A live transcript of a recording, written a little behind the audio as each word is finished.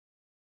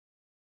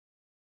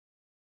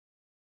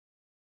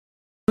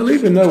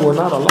even though we're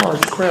not a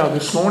large crowd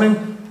this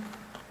morning,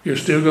 you're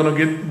still going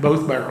to get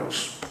both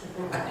barrels.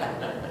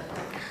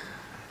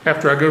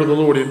 After I go to the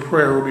Lord in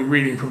prayer, we'll be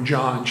reading from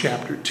John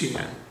chapter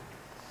 10.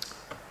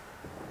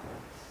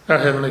 Our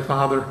Heavenly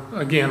Father,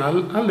 again, I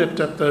lift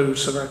up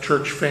those of our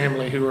church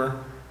family who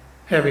are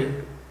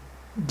having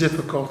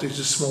difficulties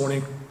this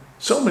morning.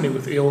 So many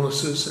with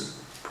illnesses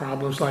and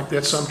problems like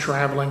that, some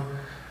traveling.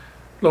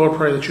 Lord, I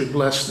pray that you'd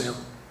bless them,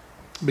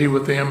 be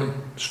with them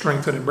and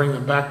strengthen and bring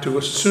them back to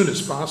us as soon as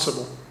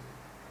possible.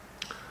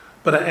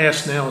 But I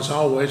ask now, as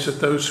always,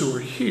 that those who are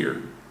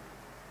here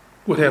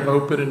would have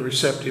open and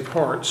receptive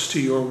hearts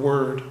to your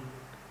word.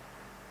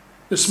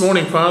 This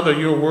morning, Father,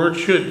 your word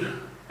should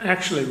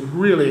actually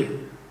really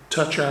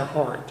touch our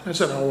heart, as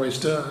it always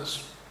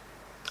does.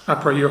 I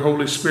pray your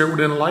Holy Spirit would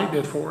enlighten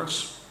it for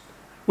us.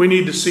 We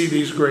need to see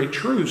these great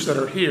truths that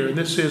are here, and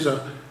this is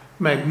a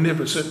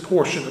magnificent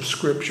portion of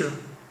Scripture.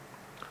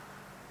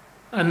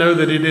 I know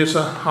that it is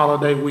a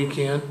holiday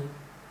weekend,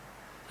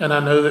 and I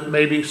know that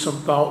maybe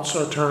some thoughts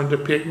are turned to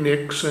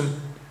picnics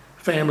and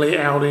family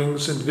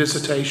outings and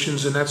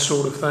visitations and that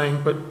sort of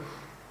thing, but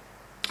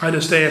I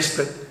just ask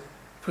that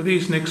for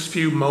these next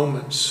few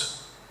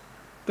moments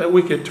that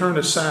we could turn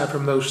aside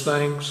from those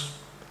things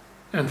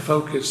and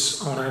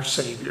focus on our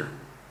Savior.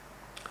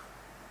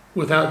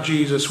 Without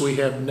Jesus, we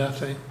have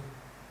nothing,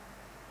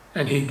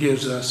 and he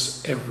gives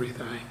us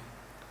everything.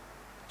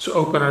 So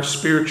open our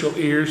spiritual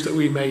ears that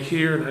we may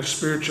hear, and our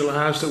spiritual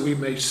eyes that we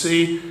may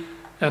see,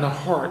 and a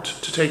heart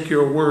to take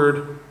your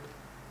word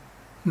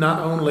not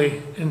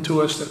only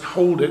into us that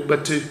hold it,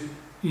 but to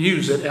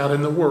use it out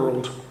in the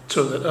world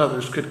so that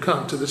others could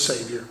come to the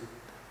Savior.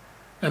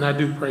 And I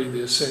do pray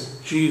this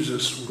in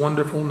Jesus'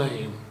 wonderful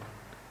name.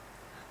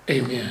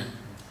 Amen.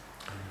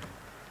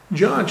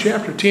 John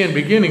chapter 10,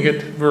 beginning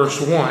at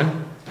verse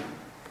 1,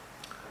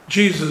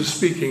 Jesus is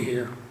speaking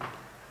here.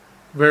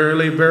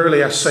 Verily,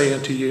 verily, I say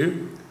unto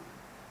you,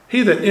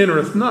 he that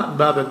entereth not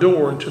by the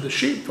door into the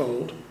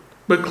sheepfold,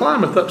 but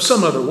climbeth up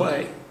some other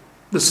way,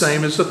 the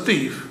same is a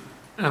thief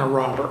and a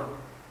robber.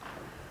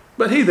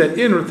 But he that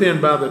entereth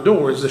in by the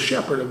door is the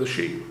shepherd of the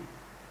sheep.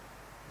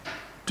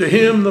 To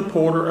him the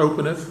porter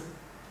openeth,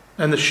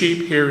 and the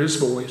sheep hear his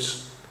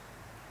voice.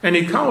 And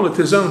he calleth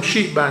his own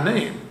sheep by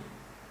name,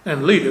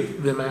 and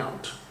leadeth them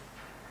out.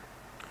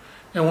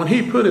 And when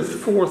he putteth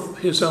forth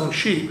his own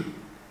sheep,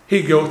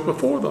 he goeth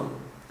before them,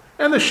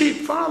 and the sheep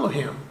follow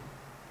him,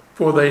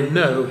 for they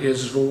know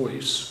his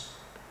voice.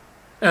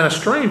 And a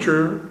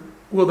stranger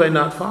will they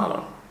not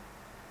follow,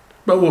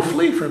 but will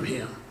flee from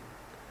him,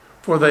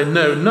 for they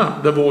know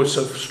not the voice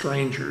of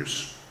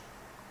strangers.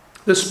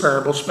 This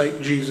parable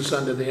spake Jesus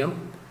unto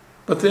them,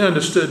 but they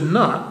understood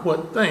not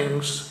what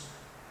things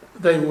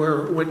they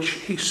were which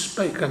he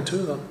spake unto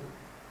them.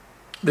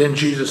 Then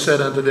Jesus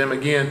said unto them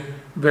again,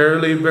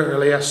 Verily,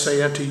 verily, I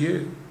say unto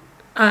you,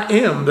 I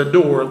am the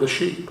door of the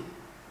sheep.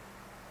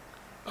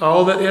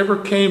 All that ever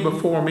came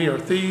before me are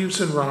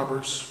thieves and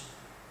robbers,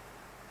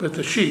 but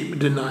the sheep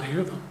did not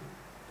hear them.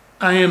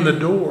 I am the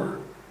door.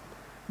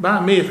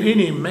 By me, if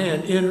any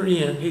man enter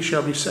in, he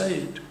shall be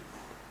saved,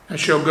 and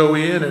shall go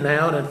in and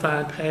out and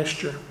find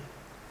pasture.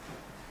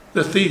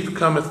 The thief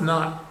cometh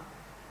not,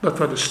 but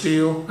for to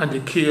steal, and to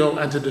kill,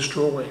 and to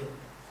destroy.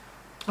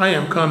 I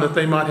am come that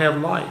they might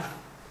have life,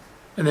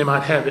 and they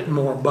might have it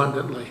more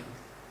abundantly.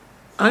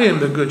 I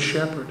am the good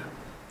shepherd.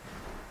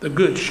 The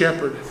good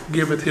shepherd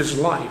giveth his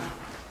life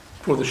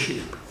for the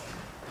sheep.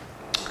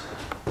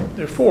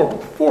 There are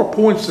four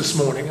points this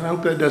morning, and I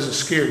hope that doesn't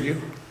scare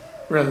you,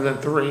 rather than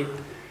three.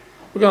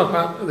 We're going to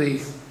talk about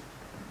the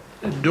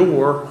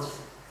door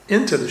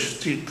into the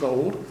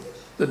sheepfold,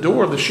 the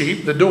door of the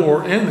sheep, the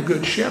door, and the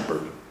good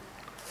shepherd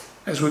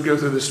as we go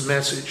through this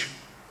message.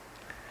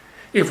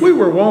 If we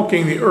were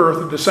walking the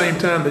earth at the same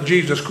time that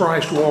Jesus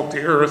Christ walked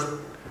the earth,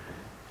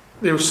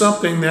 there was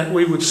something that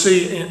we would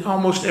see in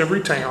almost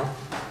every town.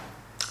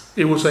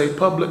 It was a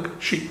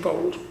public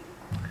sheepfold.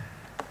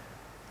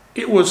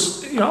 It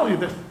was,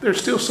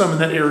 there's still some in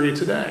that area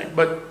today,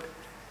 but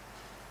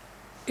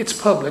it's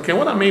public. And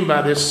what I mean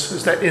by this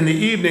is that in the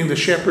evening, the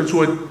shepherds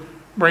would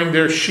bring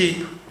their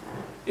sheep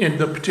in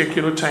the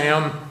particular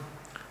town,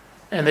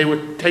 and they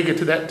would take it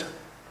to that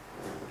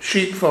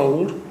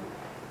sheepfold,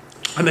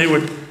 and they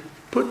would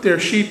put their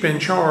sheep in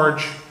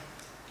charge,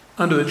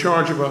 under the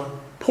charge of a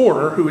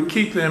porter who would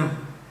keep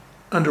them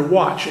under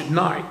watch at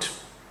night.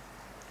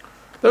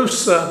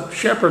 Those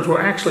shepherds were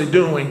actually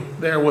doing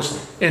there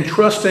was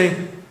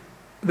entrusting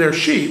their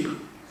sheep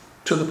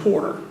to the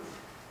porter,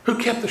 who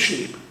kept the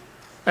sheep.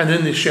 And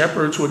then the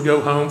shepherds would go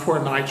home for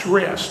a night's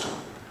rest.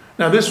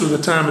 Now, this was the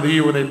time of the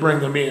year when they bring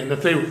them in.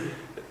 The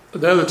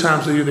other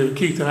times of the year, they would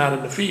keep them out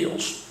in the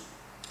fields.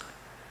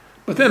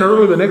 But then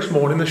early the next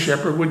morning, the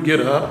shepherd would get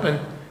up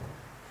and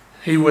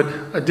he would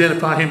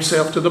identify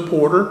himself to the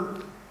porter.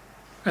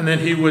 And then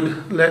he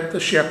would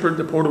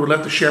the porter would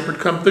let the shepherd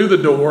come through the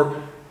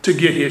door to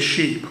get his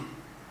sheep.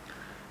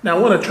 Now, I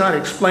want to try to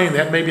explain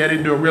that. Maybe I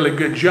didn't do a really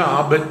good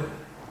job, but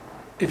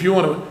if you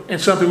want to, and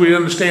something we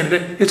understand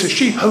today, it's a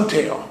sheep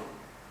hotel.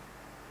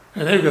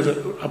 And there goes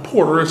a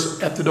porter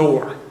is at the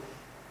door.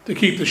 to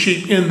keep the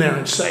sheep in there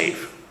and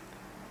safe.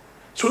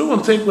 So we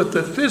want to think with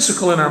the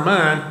physical in our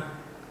mind,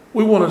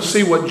 we want to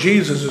see what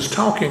Jesus is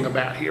talking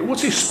about here.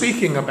 What's he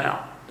speaking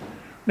about?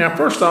 Now,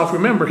 first off,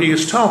 remember, he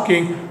is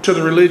talking to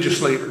the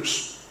religious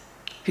leaders.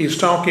 He is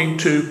talking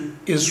to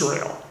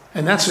Israel.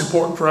 And that's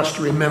important for us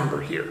to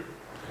remember here.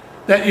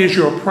 That is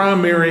your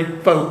primary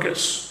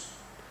focus.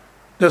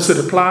 Does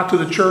it apply to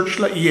the church?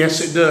 Yes,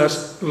 it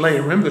does.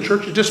 Later, remember, the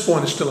church at this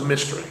point is still a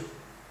mystery.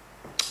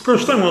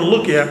 First thing I want to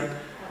look at,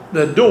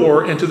 the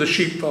door into the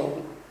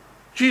sheepfold.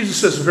 Jesus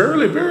says,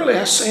 verily, verily,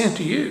 I say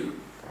unto you,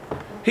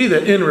 he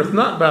that entereth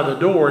not by the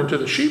door into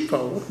the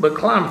sheepfold, but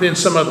climbeth in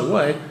some other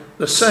way,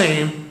 the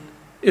same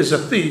is a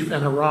thief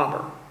and a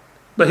robber.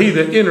 But he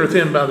that entereth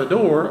in by the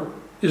door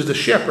is the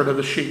shepherd of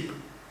the sheep.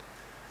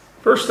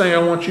 First thing I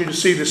want you to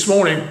see this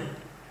morning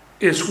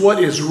is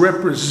what is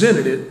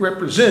represented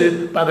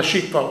by the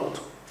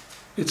sheepfold.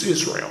 It's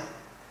Israel.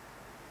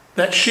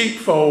 That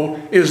sheepfold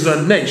is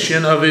the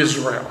nation of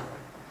Israel.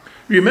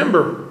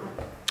 Remember,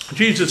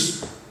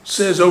 Jesus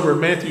says over in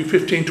Matthew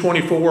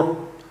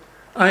 15:24,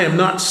 I am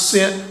not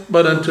sent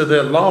but unto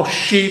the lost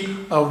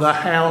sheep of the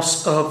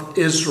house of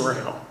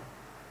Israel.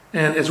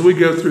 And as we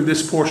go through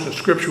this portion of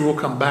Scripture, we'll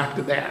come back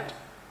to that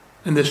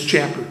in this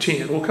chapter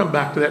 10. We'll come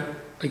back to that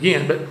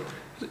again. But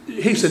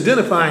he's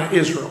identifying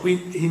Israel.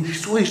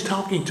 He's what he's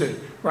talking to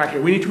right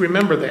here. We need to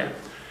remember that.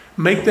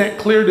 Make that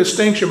clear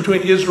distinction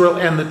between Israel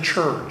and the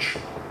church.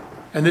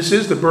 And this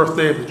is the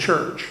birthday of the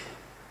church.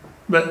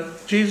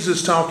 But Jesus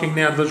is talking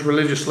now to those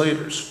religious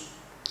leaders.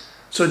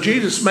 So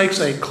Jesus makes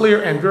a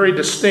clear and very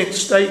distinct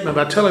statement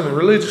by telling the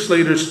religious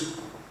leaders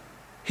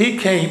he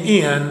came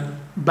in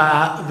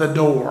by the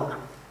door.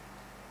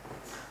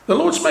 The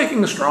Lord's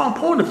making a strong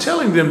point of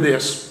telling them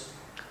this,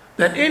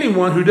 that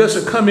anyone who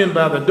doesn't come in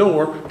by the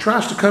door,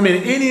 tries to come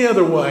in any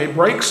other way,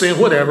 breaks in,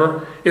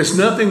 whatever, is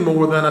nothing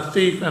more than a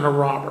thief and a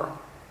robber.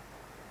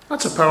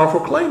 That's a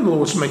powerful claim the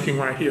Lord's making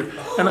right here.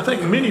 And I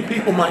think many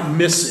people might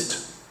miss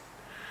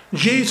it.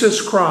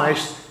 Jesus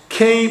Christ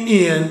came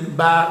in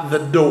by the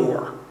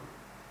door.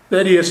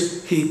 That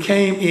is, he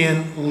came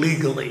in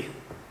legally.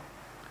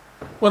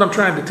 What I'm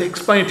trying to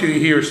explain to you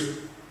here is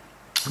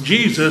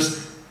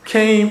Jesus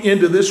came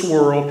into this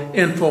world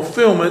in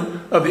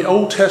fulfillment of the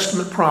Old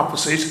Testament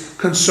prophecies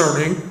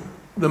concerning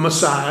the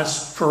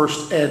Messiah's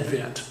first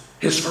advent,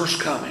 his first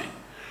coming.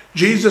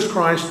 Jesus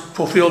Christ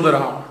fulfilled it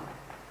all.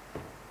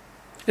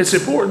 It's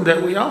important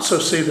that we also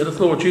see that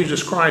the Lord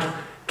Jesus Christ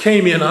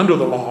came in under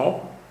the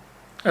law,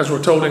 as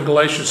we're told in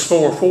Galatians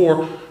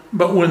 4:4,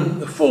 but when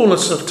the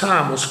fullness of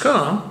time was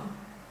come,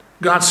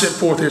 God sent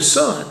forth his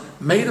Son,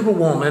 made of a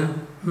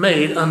woman,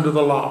 made under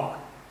the law.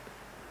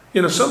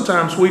 You know,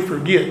 sometimes we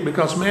forget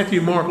because Matthew,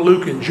 Mark,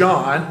 Luke, and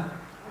John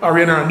are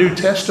in our New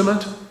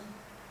Testament.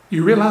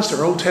 You realize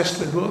they're Old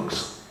Testament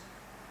books?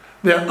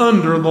 They're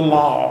under the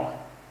law.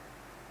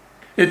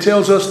 It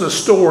tells us the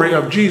story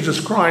of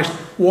Jesus Christ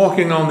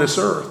walking on this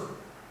earth,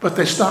 but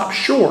they stop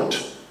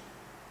short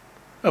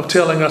of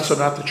telling us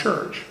about the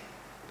church.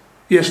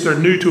 Yes, they're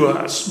new to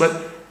us,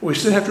 but we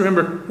still have to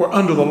remember we're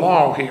under the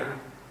law here.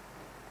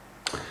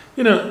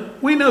 You know,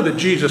 we know that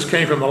Jesus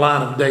came from the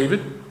line of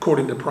David,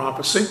 according to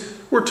prophecy.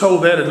 We're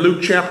told that in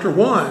Luke chapter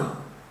 1,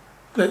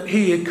 that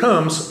he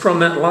comes from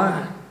that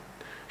line.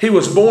 He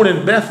was born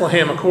in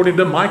Bethlehem, according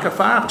to Micah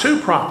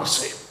 5:2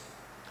 prophecy.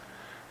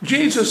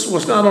 Jesus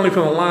was not only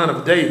from the line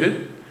of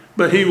David,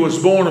 but he was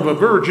born of a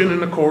virgin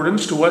in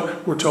accordance to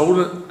what we're told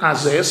in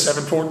Isaiah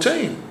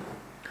 7:14.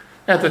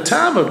 At the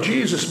time of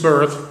Jesus'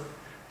 birth,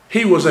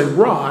 he was a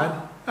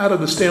rod out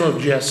of the stem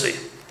of Jesse,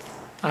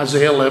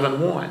 Isaiah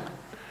 11:1.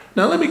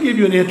 Now let me give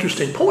you an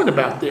interesting point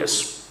about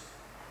this.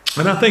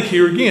 And I think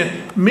here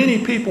again, many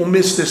people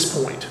miss this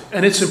point,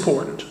 and it's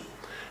important.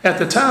 At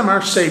the time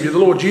our Savior, the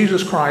Lord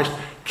Jesus Christ,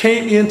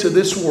 came into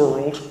this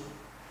world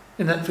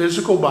in that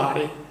physical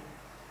body,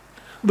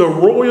 the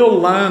royal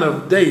line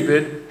of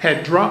David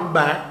had dropped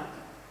back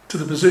to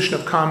the position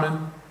of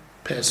common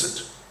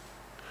peasant.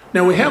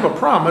 Now we have a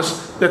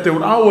promise that there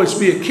would always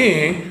be a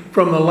king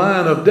from the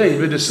line of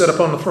David to sit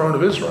upon the throne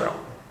of Israel.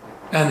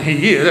 And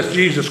he is, that's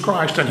Jesus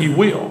Christ, and he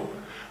will.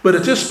 But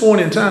at this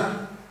point in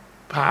time,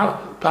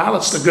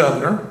 Pilate's the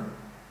governor.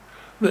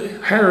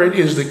 Herod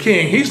is the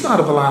king. He's not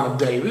of the line of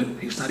David.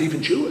 He's not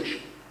even Jewish.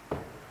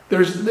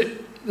 The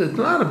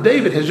line of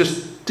David has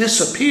just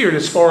disappeared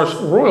as far as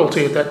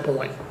royalty at that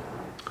point.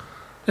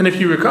 And if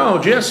you recall,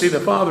 Jesse, the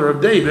father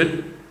of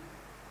David,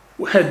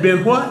 had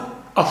been what?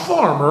 A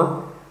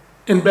farmer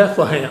in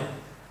Bethlehem.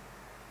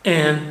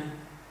 And,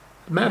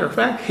 matter of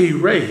fact, he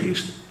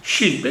raised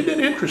sheep. Isn't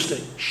it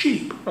interesting?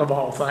 Sheep, of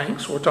all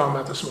things, we're talking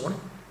about this morning.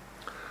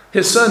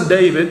 His son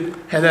David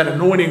had that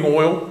anointing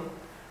oil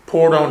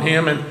poured on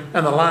him, and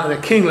the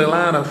kingly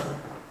line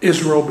of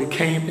Israel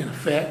became in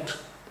effect.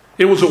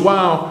 It was a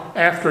while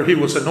after he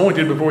was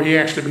anointed before he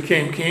actually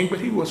became king, but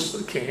he was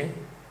the king.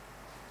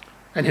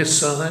 And his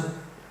son,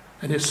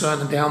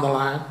 and down the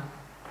line.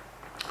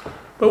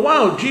 But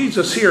while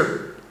Jesus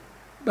here,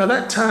 by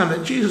that time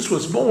that Jesus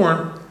was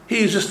born, he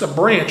is just a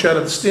branch out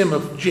of the stem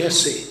of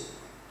Jesse,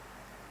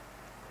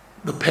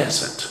 the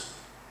peasant.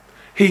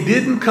 He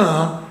didn't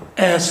come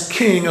as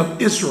king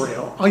of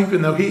Israel,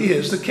 even though he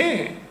is the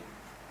king.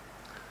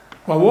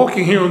 While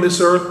walking here on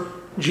this earth,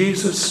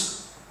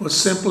 Jesus was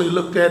simply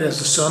looked at as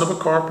the son of a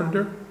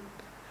carpenter.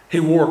 He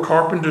wore a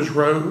carpenter's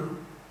robe,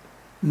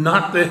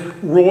 not the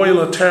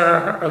royal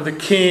attire of the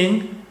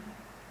king.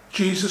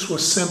 Jesus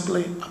was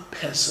simply a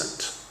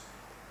peasant,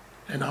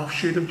 an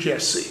offshoot of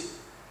Jesse.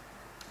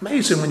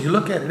 Amazing when you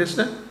look at it,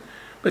 isn't it?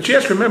 But you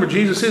have to remember,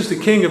 Jesus is the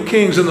King of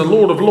Kings and the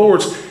Lord of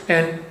Lords,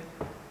 and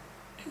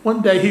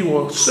one day he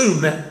will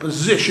assume that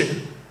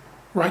position,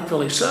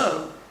 rightfully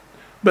so.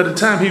 But the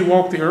time he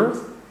walked the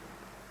earth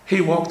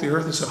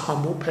as a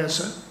humble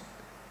peasant.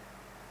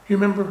 You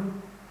remember,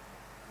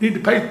 you need to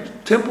pay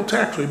temple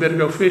tax, or you better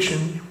go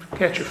fishing,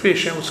 catch a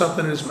fish and with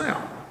something in his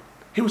mouth.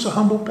 He was a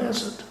humble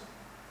peasant.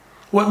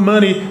 What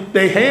money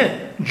they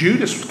had,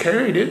 Judas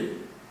carried it.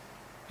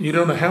 You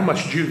don't know how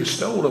much Judas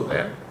stole of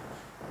that.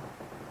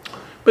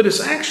 But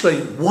it's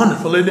actually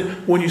wonderful, isn't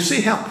it? When you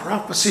see how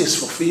prophecy is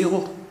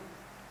fulfilled,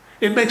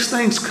 it makes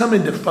things come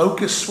into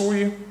focus for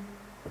you.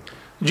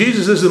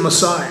 Jesus is the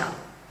Messiah.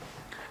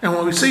 And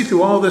when we see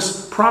through all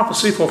this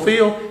prophecy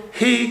fulfilled,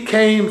 he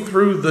came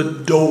through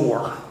the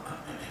door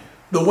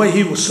the way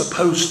he was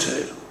supposed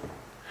to.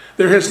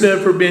 There has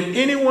never been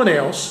anyone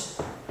else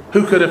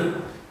who could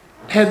have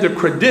had the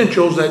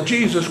credentials that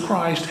Jesus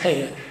Christ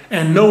had.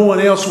 And no one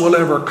else will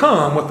ever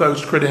come with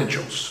those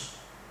credentials.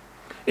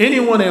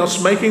 Anyone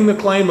else making the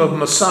claim of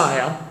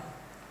Messiah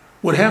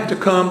would have to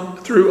come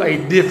through a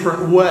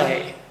different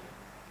way.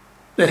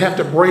 They'd have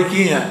to break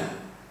in.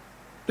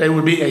 They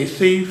would be a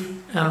thief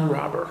and a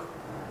robber.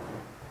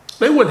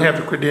 They wouldn't have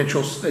the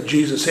credentials that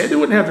Jesus had. They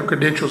wouldn't have the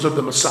credentials of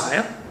the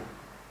Messiah.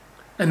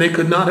 And they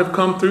could not have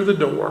come through the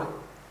door.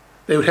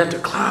 They would have to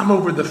climb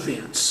over the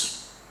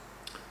fence.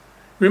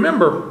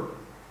 Remember,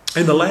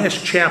 in the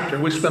last chapter,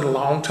 we spent a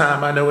long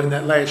time, I know, in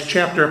that last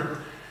chapter,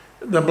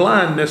 the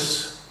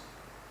blindness,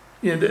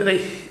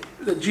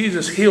 that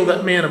Jesus healed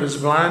that man of his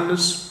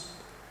blindness,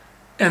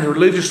 and the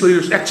religious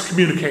leaders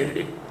excommunicated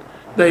him.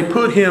 They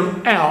put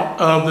him out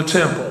of the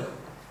temple.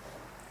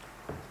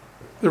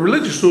 The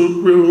religious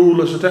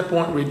rulers at that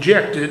point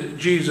rejected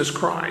Jesus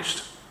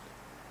Christ.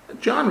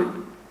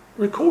 John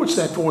records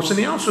that for us, and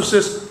he also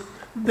says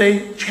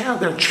they're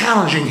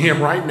challenging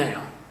him right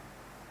now.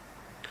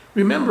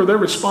 Remember their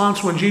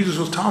response when Jesus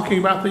was talking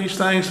about these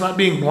things, about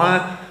being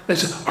blind? They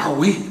said, "Are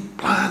we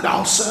blind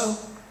also?"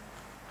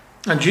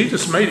 And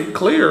Jesus made it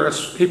clear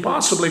as he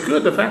possibly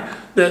could, the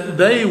fact that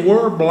they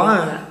were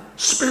blind,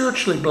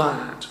 spiritually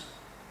blind.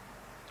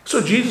 So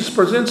Jesus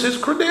presents his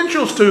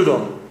credentials to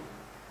them.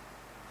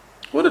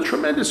 What a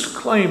tremendous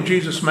claim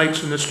Jesus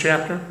makes in this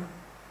chapter.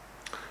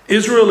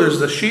 Israel is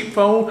the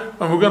sheepfold,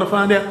 and we're going to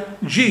find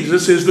out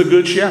Jesus is the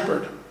good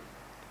shepherd.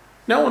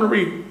 Now I want to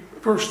read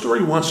verse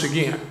 3 once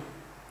again.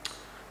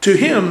 To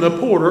him the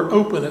porter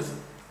openeth,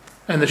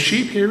 and the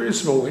sheep hear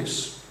his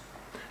voice.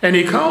 And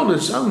he called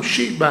his own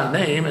sheep by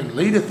name and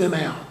leadeth them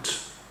out.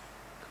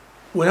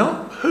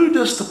 Well, who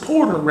does the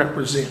porter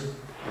represent?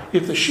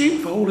 If the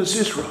sheepfold is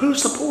Israel,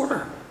 who's the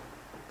porter?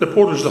 The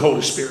porter is the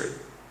Holy Spirit.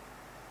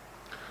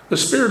 The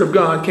Spirit of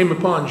God came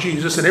upon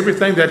Jesus, and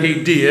everything that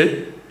he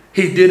did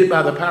it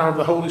by the power of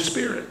the Holy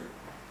Spirit.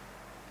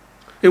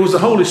 It was the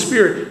Holy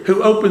Spirit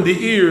who opened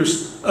the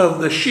ears of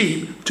the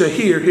sheep to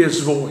hear his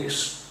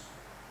voice.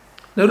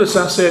 Notice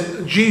I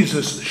said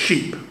Jesus'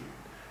 sheep.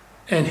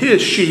 And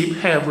his sheep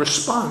have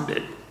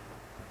responded.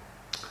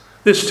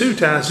 This too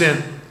ties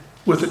in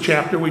with the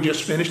chapter we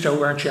just finished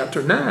over in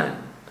chapter 9.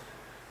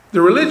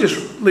 The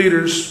religious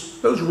leaders,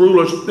 those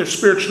rulers, they're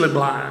spiritually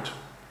blind.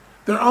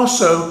 They're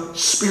also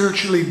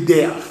spiritually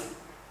deaf.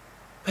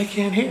 They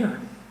can't hear.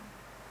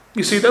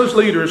 You see, those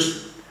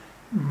leaders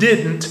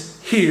didn't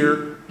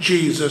hear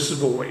Jesus'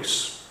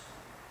 voice.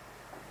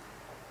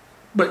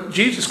 But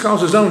Jesus calls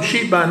his own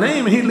sheep by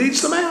name and he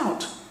leads them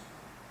out.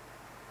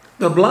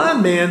 The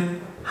blind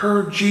man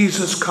heard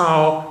Jesus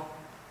call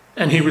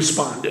and he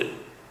responded.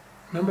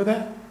 Remember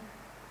that?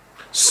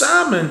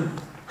 Simon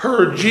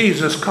heard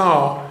Jesus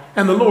call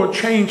and the Lord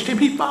changed him.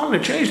 He followed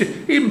and changed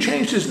it. He even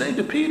changed his name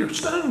to Peter,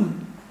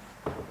 Stone.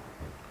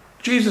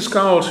 Jesus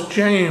called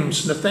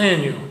James,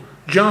 Nathaniel,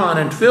 John,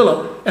 and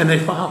Philip, and they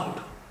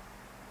followed.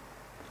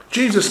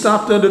 Jesus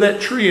stopped under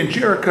that tree in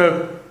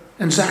Jericho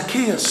and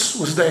Zacchaeus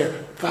was there,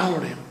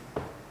 followed him.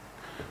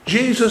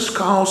 Jesus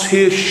calls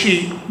his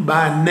sheep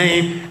by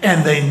name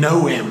and they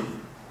know him.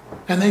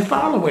 And they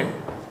follow him.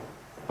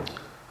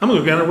 I'm going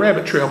to go down a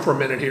rabbit trail for a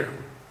minute here.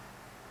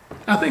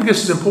 I think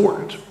this is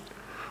important.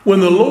 When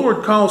the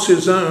Lord calls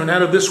his own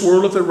out of this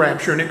world of the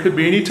rapture, and it could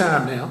be any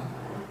time now,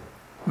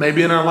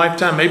 maybe in our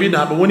lifetime, maybe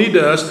not, but when he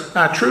does,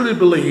 I truly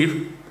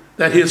believe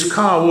that his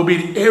call will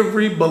be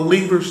every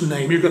believer's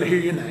name. You're going to hear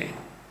your name.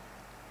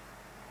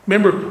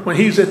 Remember when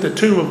he's at the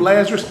tomb of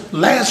Lazarus?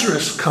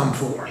 Lazarus, come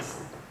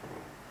forth.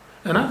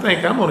 And I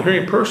think I'm going to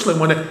hear him personally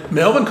when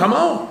Melvin, come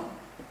on.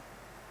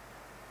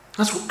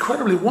 That's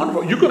incredibly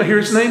wonderful. You're going to hear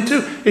his name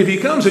too. If he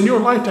comes in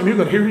your lifetime, you're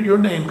going to hear your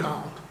name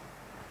called.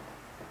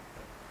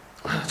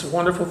 That's a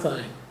wonderful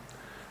thing.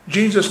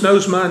 Jesus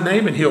knows my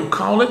name and he'll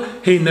call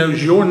it. He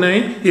knows your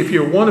name. If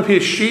you're one of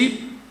his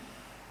sheep,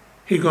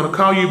 he's going to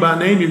call you by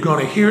name. You're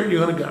going to hear it.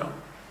 You're going to go.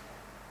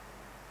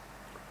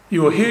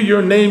 You will hear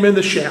your name in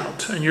the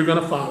shout and you're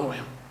going to follow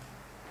him.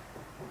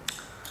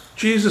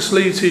 Jesus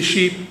leads his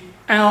sheep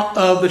out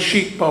of the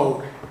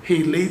sheepfold.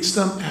 He leads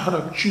them out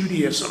of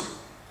Judaism.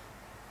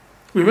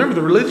 Remember,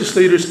 the religious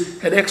leaders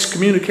had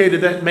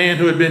excommunicated that man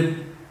who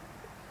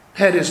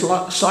had his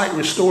sight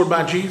restored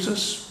by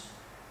Jesus.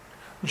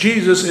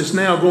 Jesus is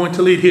now going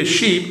to lead his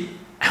sheep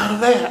out of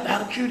that,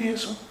 out of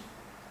Judaism.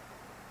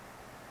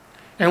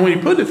 And when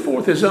he putteth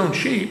forth his own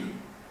sheep,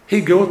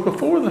 he goeth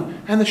before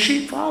them, and the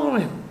sheep follow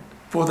him,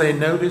 for they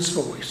know his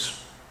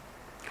voice.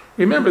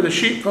 Remember, the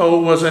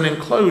sheepfold was an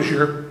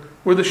enclosure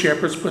where the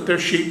shepherds put their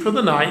sheep for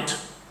the night,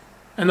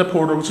 and the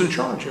porter was in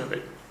charge of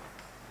it.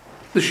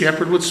 The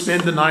shepherd would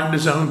spend the night in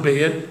his own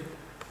bed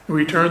and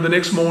return the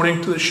next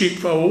morning to the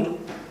sheepfold.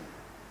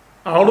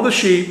 All of the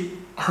sheep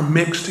are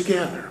mixed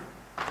together.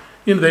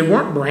 You know, they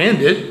weren't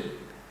branded.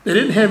 They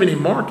didn't have any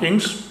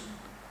markings.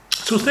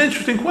 So it's an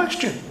interesting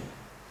question.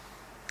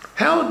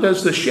 How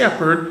does the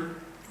shepherd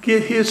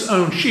get his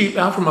own sheep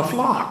out from a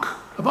flock?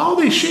 Of all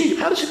these sheep,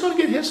 how is he going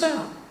to get his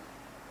out?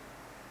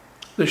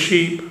 The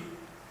sheep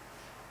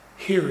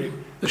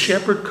hearing. The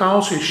shepherd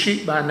calls his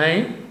sheep by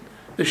name.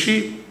 The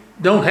sheep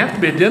don't have to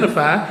be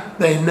identified.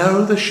 They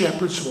know the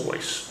shepherd's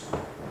voice.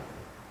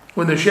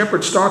 When the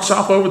shepherd starts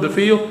off over the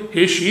field,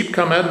 his sheep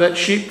come out of that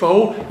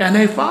sheepfold and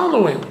they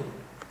follow him.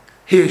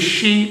 His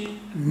sheep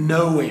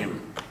know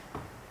him.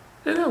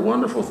 Isn't that a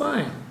wonderful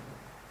thing?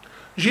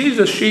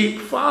 Jesus' sheep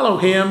follow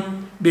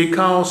him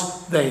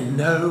because they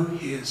know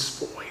his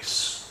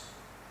voice.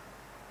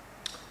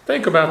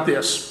 Think about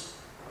this.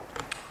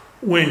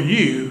 When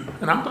you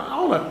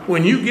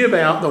give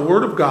out the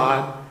word of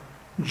God,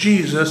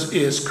 Jesus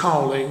is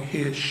calling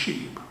his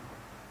sheep.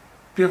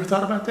 Have you ever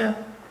thought about that?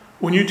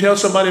 When you tell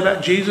somebody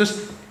about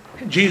Jesus,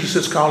 Jesus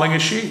is calling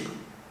his sheep.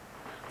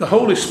 The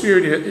Holy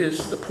Spirit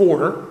is the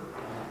porter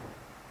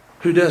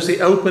who does the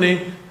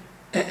opening,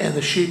 and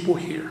the sheep will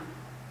hear.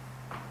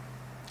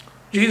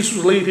 Jesus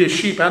will lead his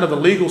sheep out of the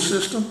legal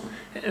system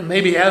and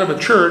maybe out of a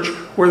church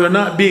where they're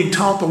not being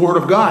taught the word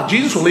of God.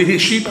 Jesus will lead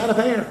his sheep out of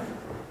there.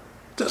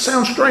 That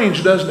sounds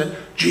strange, doesn't it?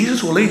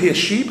 Jesus will lead his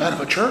sheep out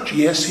of a church?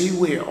 Yes, he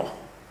will.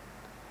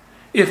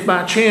 If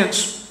by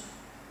chance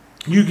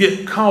you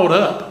get caught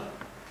up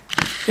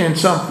in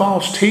some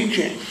false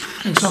teaching,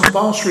 in some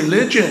false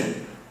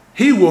religion,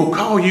 he will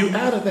call you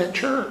out of that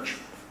church.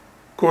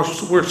 Of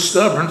course, we're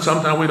stubborn.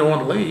 Sometimes we don't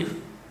want to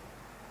leave.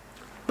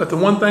 But the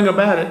one thing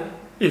about it,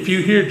 if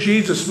you hear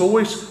Jesus'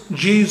 voice,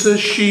 Jesus'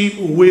 sheep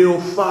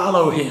will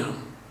follow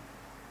him.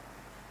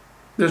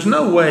 There's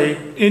no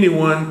way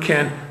anyone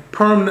can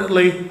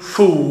permanently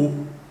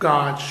fool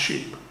God's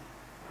sheep.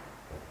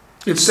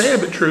 It's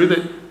sad but true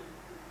that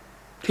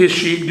his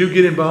sheep do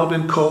get involved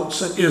in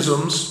cults and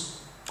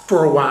isms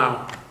for a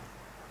while.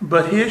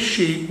 But his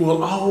sheep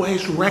will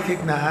always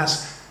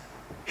recognize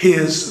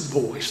his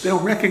voice. They'll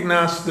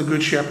recognize the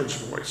Good Shepherd's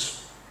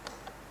voice.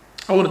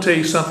 I want to tell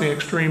you something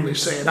extremely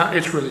sad.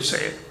 It's really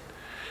sad.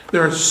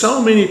 There are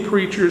so many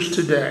preachers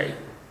today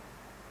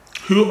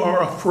who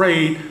are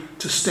afraid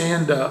to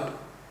stand up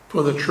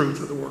for the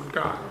truth of the Word of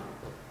God.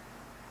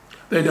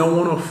 They don't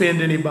want to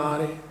offend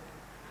anybody.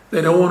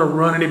 They don't want to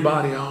run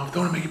anybody off. They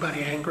don't want to make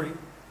anybody angry.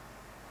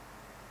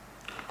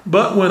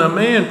 But when a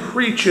man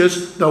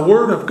preaches the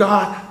Word of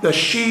God, the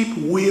sheep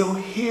will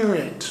hear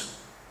it.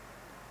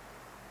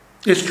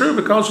 It's true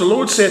because the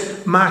Lord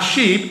said, "My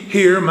sheep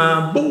hear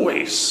my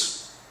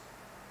voice.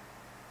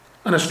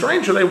 And a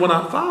stranger they will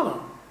not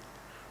follow,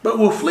 but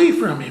will flee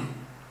from him,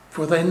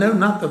 for they know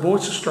not the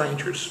voice of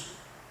strangers."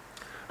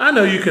 I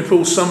know you can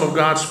fool some of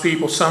God's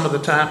people some of the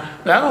time,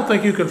 but I don't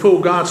think you can fool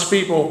God's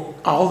people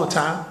all the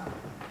time.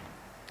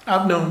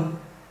 I've known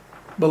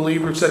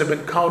believers that have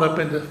been caught up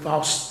into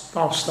false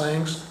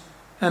things,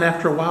 and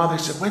after a while they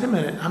said, "Wait a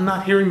minute, I'm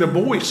not hearing the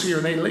voice here,"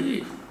 and they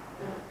leave.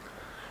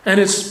 And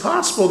it's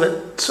possible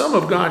that some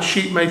of God's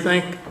sheep may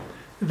think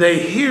they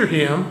hear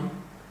him,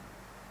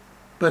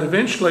 but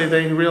eventually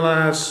they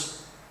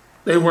realize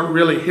they weren't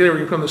really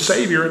hearing from the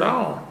Savior at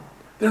all.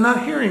 They're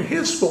not hearing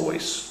his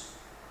voice.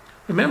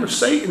 Remember,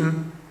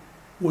 Satan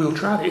will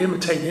try to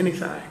imitate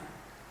anything.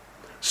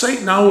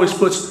 Satan always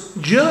puts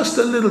just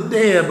a little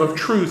dab of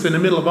truth in the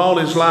middle of all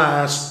his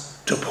lies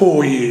to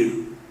pull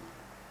you.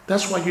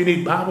 That's why you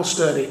need Bible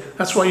study.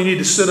 That's why you need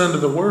to sit under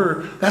the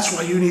Word. That's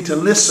why you need to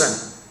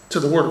listen to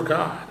the Word of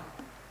God.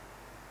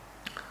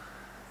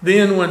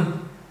 Then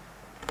when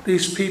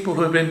these people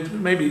who have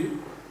been maybe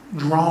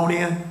drawn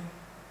in,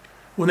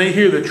 when they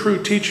hear the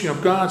true teaching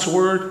of God's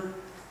Word,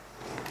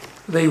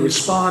 they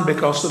respond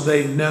because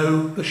they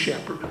know the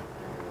shepherd.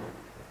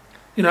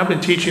 You know, I've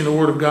been teaching the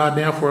Word of God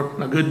now for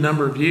a good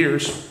number of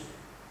years,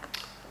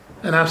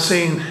 and I've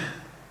seen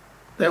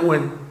that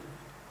when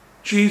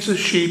Jesus'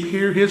 sheep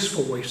hear his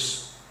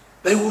voice,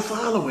 they will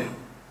follow him.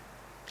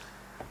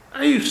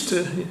 I used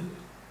to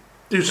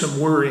do some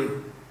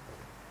worrying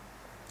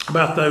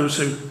about those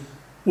who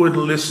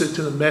wouldn't listen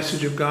to the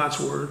message of God's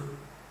Word.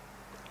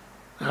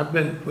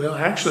 Well,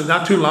 actually,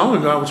 not too long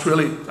ago, I was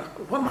really,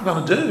 what am I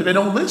going to do? They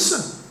don't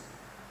listen.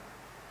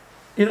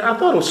 I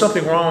thought it was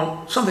something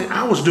wrong, something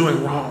I was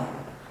doing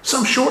wrong,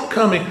 some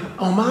shortcoming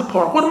on my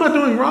part. What am I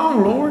doing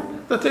wrong, Lord,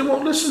 that they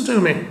won't listen to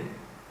me?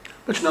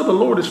 But the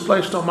Lord has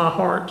placed on my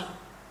heart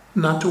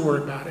not to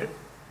worry about it.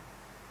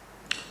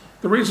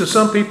 The reason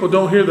some people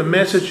don't hear the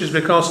message is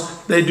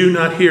because they do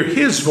not hear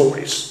His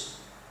voice.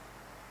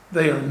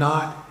 They are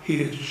not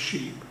His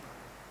sheep.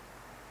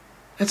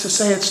 It's a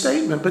sad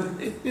statement, but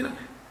the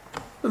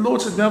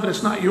Lord said, no, but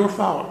it's not your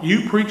fault.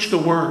 You preach the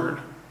word.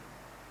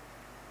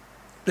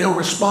 They'll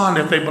respond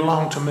if they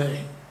belong to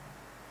me.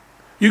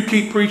 You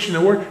keep preaching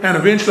the word, and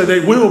eventually they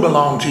will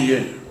belong to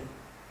you.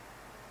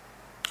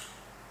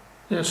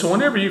 So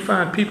whenever you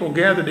find people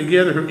gathered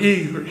together who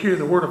eager to hear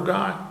the word of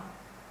God,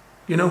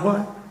 you know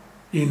what?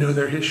 You know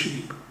they're His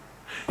sheep.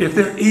 If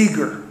they're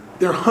eager,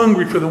 they're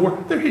hungry for the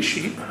word, they're His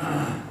sheep.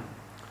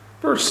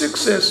 Verse 6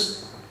 says,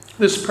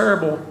 this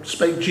parable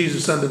spake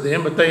Jesus unto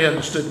them, but they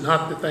understood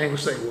not the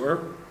things they were,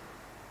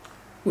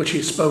 which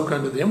He spoke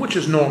unto them, which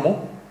is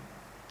normal.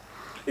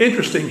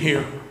 Interesting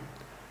here,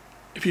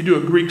 if you do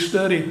a Greek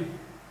study,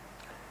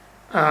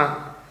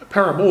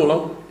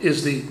 parabola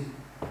is the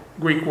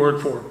Greek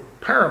word for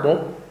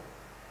parable,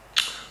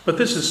 but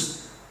this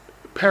is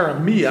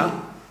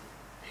paramia,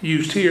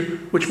 used here,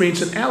 which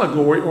means an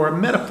allegory or a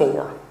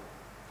metaphor.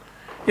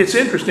 It's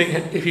interesting,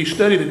 if you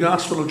study the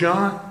Gospel of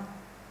John,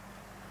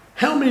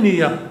 how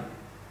many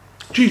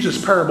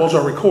Jesus parables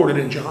are recorded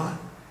in John?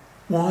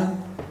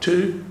 1,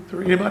 2,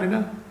 3, anybody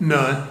know?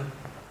 None.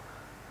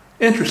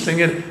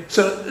 Interesting. And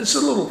so it's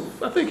a little,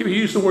 I think if you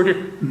use the word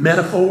here,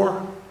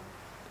 metaphor,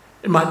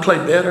 it might play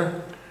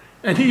better.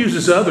 And he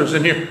uses others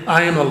in here.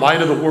 I am the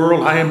light of the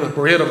world. I am the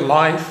bread of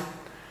life.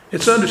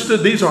 It's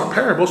understood these aren't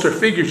parables, they're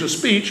figures of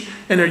speech,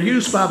 and they're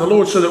used by the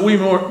Lord so that we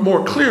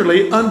more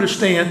clearly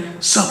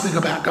understand something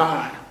about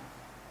God.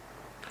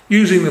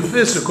 Using the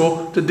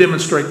physical to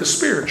demonstrate the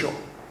spiritual.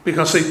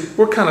 Because, see,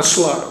 we're kind of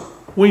slow.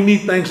 We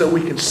need things that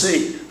we can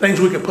see,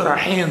 things we can put our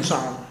hands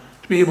on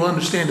to be able to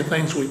understand the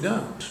things we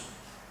don't.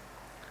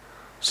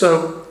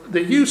 So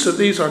the use of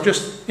these are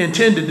just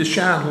intended to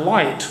shine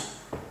light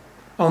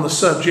on the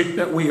subject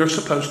that we are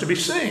supposed to be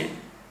seeing.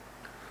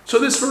 So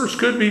this verse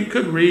could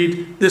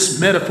read, this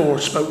metaphor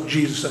spoke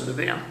Jesus unto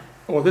them,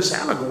 or this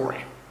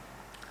allegory.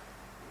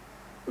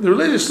 The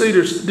religious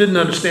leaders didn't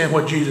understand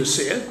what Jesus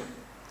said.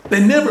 They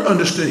never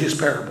understood His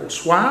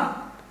parables. Why?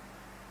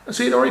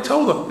 See, He'd already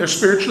told them they're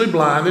spiritually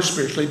blind, they're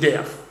spiritually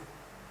deaf.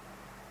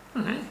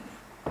 Right.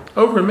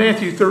 Over in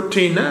Matthew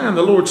 13:9,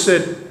 the Lord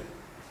said,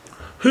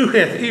 who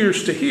hath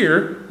ears to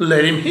hear,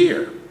 let him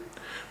hear.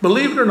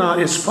 Believe it or not,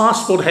 it's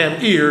possible to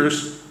have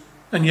ears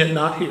and yet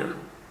not hear.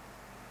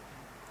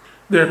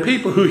 There are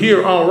people who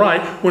hear all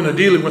right when they're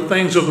dealing with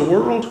things of the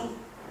world,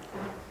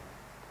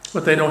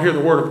 but they don't hear the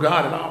Word of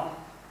God at all.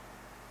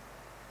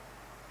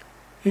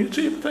 You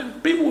see,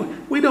 people,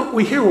 we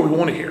hear what we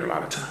want to hear a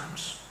lot of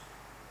times.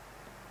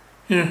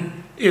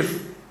 I'm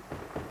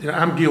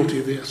guilty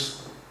of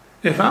this.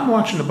 If I'm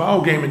watching the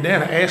ball game and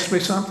Dad asks me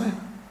something,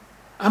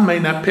 I may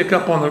not pick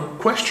up on the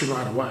question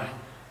right away.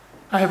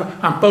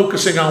 I'm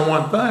focusing on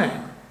one thing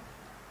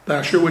that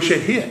I sure wish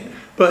I'd hit,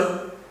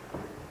 but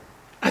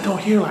I don't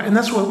hear like, and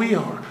that's what we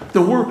are.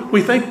 The word,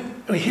 we think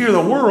we hear the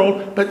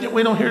world, but yet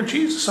we don't hear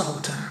Jesus all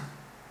the time.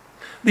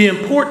 The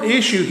important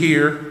issue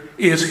here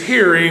is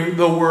hearing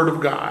the Word of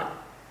God.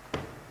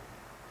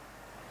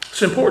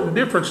 This important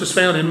difference is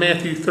found in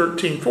Matthew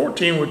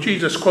 13:14, where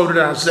Jesus quoted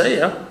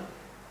Isaiah,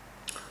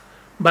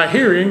 by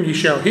hearing ye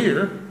shall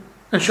hear,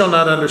 and shall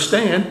not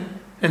understand,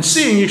 and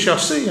seeing ye shall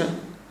see,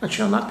 and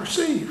shall not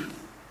perceive.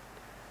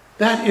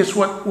 That is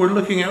what we're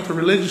looking at with the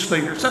religious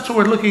leaders. That's what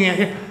we're looking at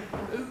here.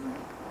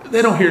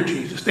 They don't hear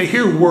Jesus. They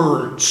hear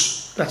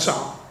words. That's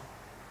all.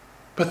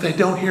 But they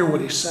don't hear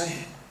what He's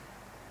saying.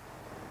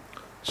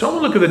 So I'm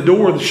going to look at the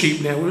door of the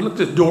sheep now. We looked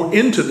at the door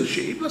into the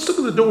sheep. Let's look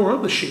at the door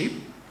of the sheep.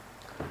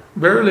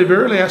 Verily,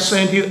 verily, I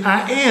say unto you,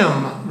 I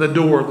am the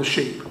door of the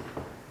sheep.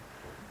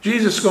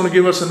 Jesus is going to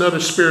give us another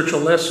spiritual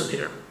lesson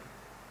here.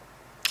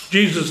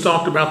 Jesus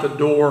talked about the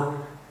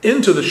door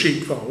into the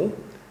sheepfold.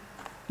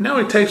 Now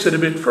He takes it a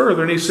bit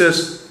further and He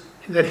says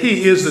that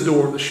He is the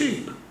door of the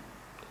sheep.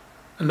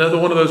 Another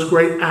one of those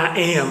great I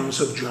ams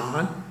of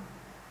John.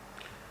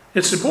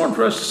 It's important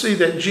for us to see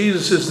that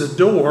Jesus is the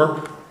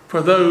door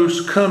for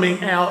those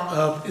coming out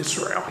of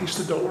Israel. He's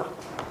the door.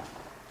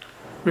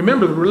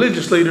 Remember, the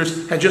religious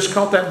leaders had just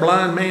caught that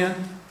blind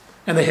man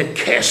and they had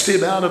cast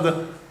him out of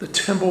the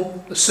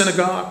temple, the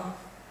synagogue,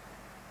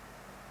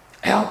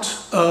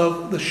 out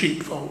of the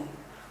sheepfold.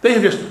 They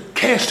had just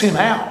cast him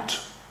out.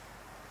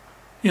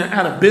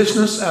 Out of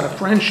business, out of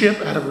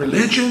friendship, out of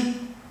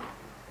religion.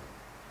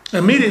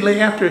 Immediately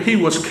after he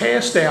was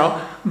cast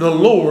out, the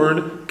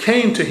Lord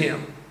came to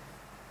him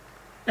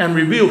and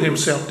revealed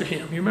Himself to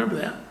him. You remember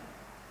that?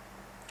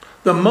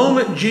 The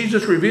moment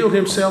Jesus revealed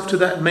Himself to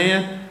that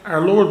man,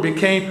 our Lord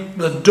became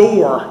the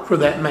door for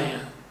that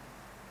man.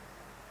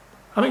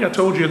 I think I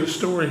told you the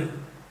story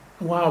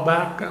a while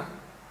back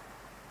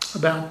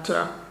about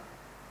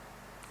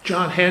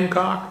John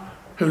Hancock,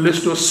 who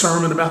listened to a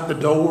sermon about the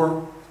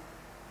door.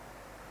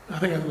 I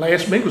think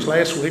maybe it was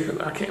last week,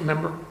 I can't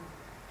remember.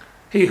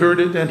 He heard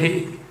it and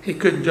he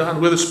couldn't,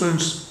 John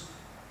Witherspoon's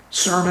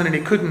sermon, and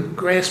he couldn't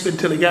grasp it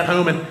until he got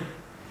home, and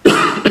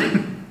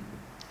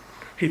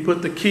he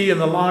put the key in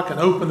the lock and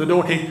opened the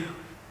door.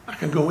 I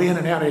can go in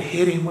and out and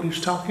hit him what he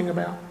was talking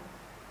about.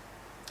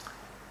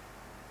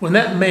 When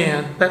that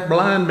man, that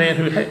blind man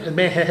who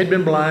had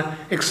been blind,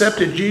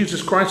 accepted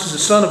Jesus Christ as the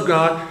Son of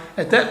God,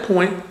 at that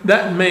point,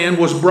 that man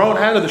was brought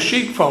out of the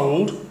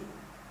sheepfold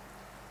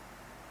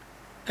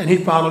and he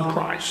followed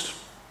Christ.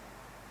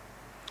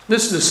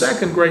 This is the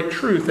second great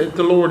truth that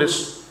the Lord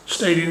is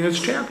stating in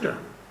this chapter.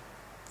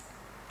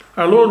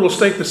 Our Lord will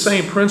state the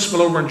same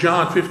principle over in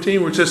John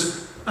 15, where it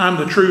says, I'm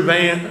the true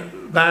vine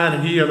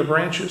and ye are the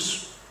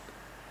branches.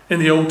 In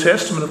the Old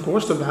Testament, of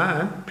course, the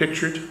vine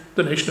pictured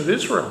the nation of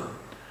Israel.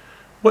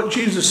 What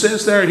Jesus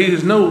says there, he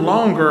is no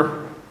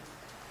longer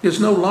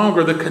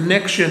the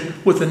connection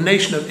with the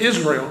nation of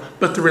Israel,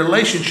 but the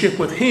relationship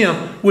with him,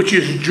 which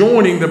is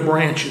joining the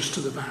branches to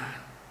the vine.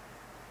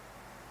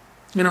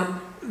 You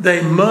know,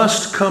 they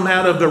must come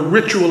out of the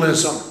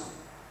ritualism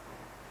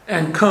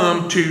and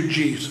come to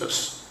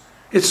Jesus.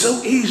 It's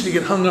so easy to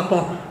get hung up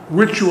on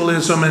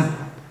ritualism and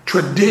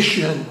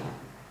tradition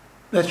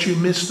that you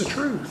miss the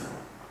truth.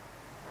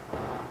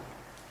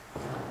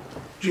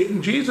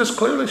 Jesus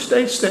clearly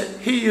states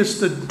that he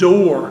is the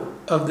door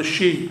of the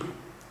sheep.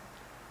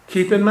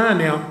 Keep in mind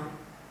now,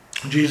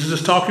 Jesus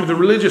is talking to the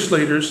religious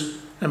leaders,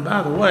 and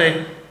by the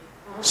way,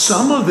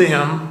 some of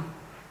them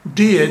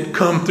did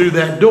come through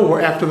that door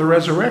after the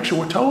resurrection.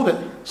 We're told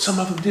that some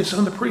of them did, some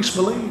of the priests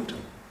believed.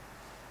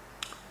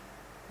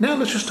 Now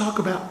let's just talk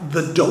about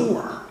the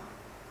door.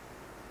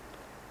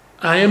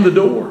 I am the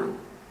door.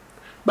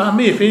 By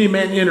me, if any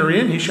man enter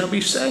in, he shall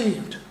be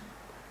saved,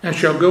 and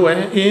shall go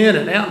in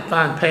and out and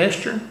find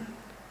pasture.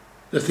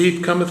 The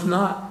thief cometh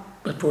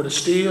not, but for to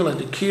steal and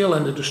to kill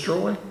and to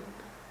destroy.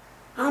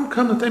 I'm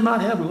come that they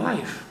might have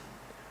life,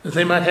 that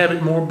they might have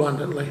it more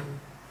abundantly.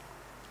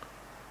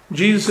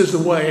 Jesus is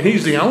the way, and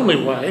he's the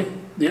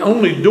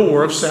only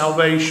door of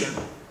salvation.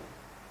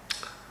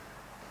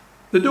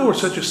 The door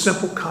is such a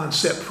simple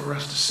concept for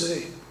us to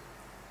see.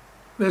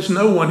 There's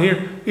no one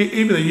here,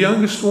 even the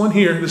youngest one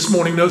here this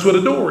morning knows what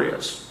a door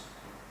is.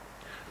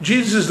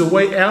 Jesus is the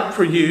way out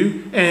for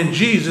you, and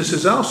Jesus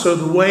is also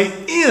the way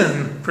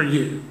in for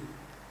you.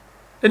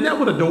 Isn't that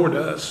what a door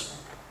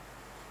does?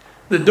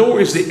 The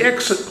door is the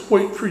exit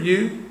point for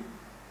you.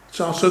 It's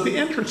also the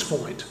entrance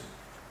point.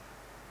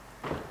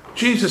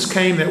 Jesus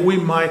came that we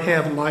might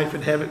have life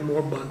and have it more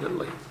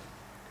abundantly.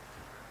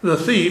 The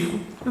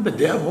thief, the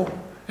devil,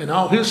 and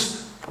all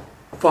his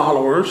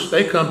followers,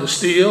 they come to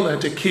steal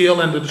and to kill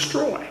and to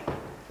destroy.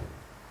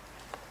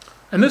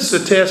 And this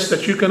is a test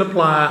that you can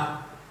apply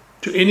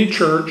to any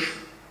church.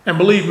 And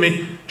believe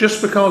me,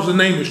 just because the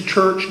name is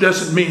church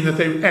doesn't mean that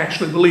they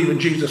actually believe in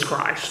Jesus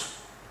Christ,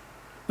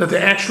 that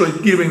they're actually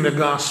giving the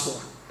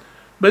gospel.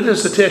 But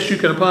it's a test you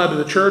can apply to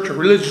the church, a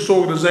religious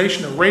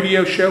organization, a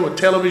radio show, a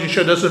television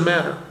show, doesn't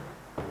matter.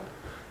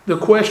 The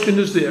question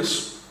is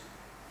this: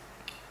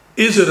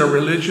 is it a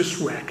religious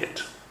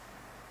racket?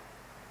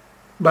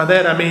 By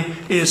that I mean,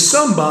 is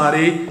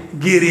somebody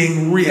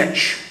getting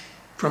rich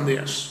from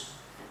this?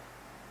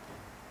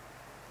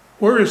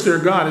 Where is their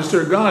God? Is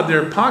their God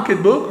their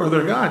pocketbook, or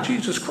their God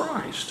Jesus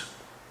Christ?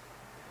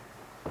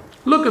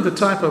 Look at the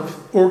type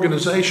of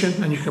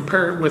organization, and you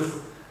compare it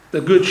with the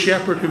Good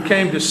Shepherd who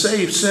came to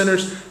save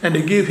sinners and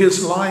to give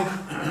his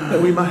life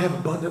that we might have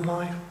abundant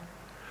life.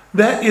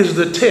 That is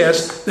the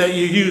test that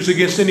you use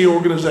against any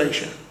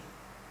organization.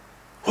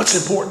 What's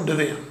important to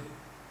them?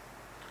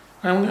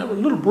 I want to have a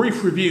little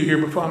brief review here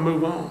before I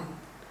move on.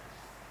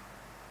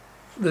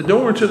 The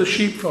door into the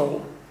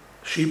sheepfold.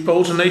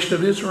 Sheepfold's the nation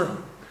of Israel.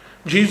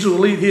 Jesus will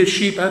lead his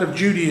sheep out of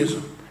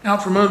Judaism,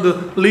 out from under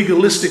the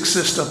legalistic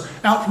system,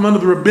 out from under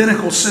the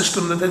rabbinical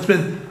system that has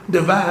been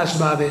devised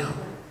by them.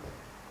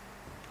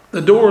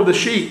 The door of the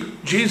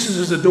sheep. Jesus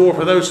is the door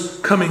for those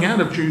coming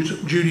out of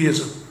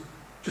Judaism.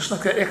 Just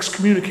like that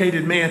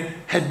excommunicated man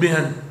had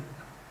been,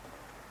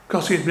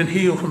 because he had been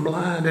healed from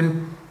blind,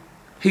 and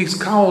he's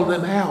called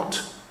them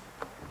out.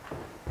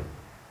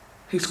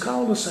 He's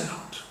called us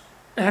out.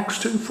 Acts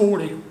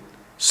 2:40.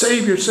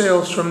 Save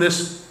yourselves from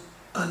this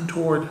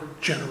untoward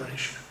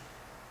generation.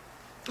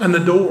 And the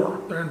door,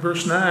 there in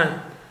verse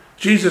 9.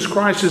 Jesus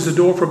Christ is the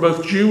door for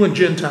both Jew and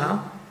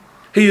Gentile.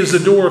 He is the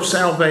door of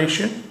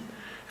salvation.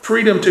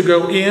 Freedom to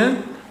go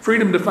in,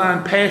 freedom to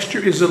find pasture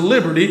is a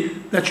liberty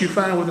that you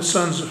find with the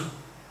sons of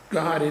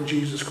God in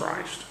Jesus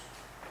Christ.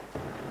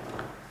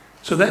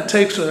 So that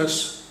takes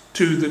us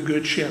to the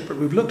Good Shepherd.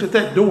 We've looked at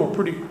that door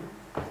pretty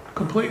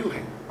completely.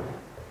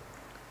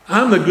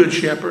 I'm the Good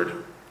Shepherd.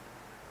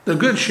 The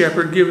Good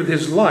Shepherd giveth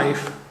his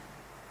life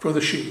for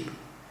the sheep.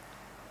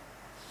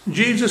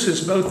 Jesus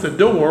is both the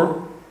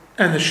door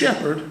and the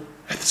shepherd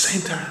at the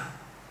same time.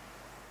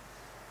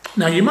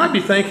 Now you might be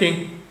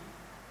thinking,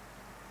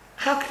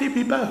 how can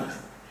he be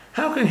both?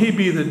 How can he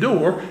be the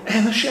door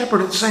and the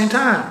shepherd at the same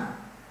time?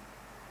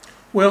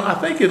 Well, I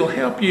think it'll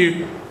help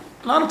you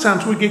a lot of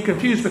times we get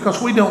confused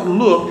because we don't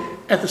look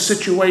at the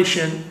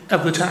situation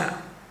of the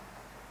time.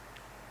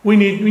 We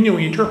need, when you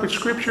interpret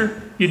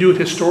Scripture, you do it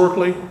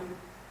historically,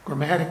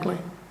 grammatically.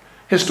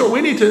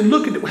 We need to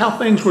look at how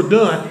things were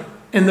done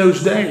in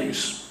those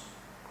days.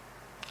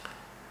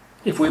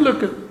 If we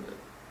look at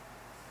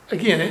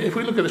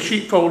the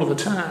sheepfold of the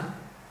time,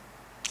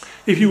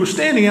 if you were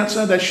standing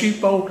outside that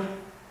sheepfold,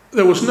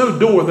 there was no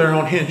door there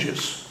on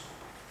hinges.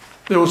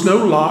 There was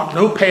no lock,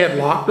 no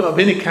padlock of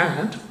any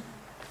kind.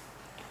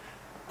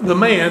 The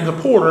man, the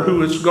porter who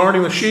was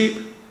guarding the sheep,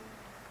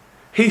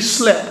 he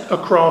slept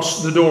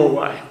across the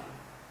doorway.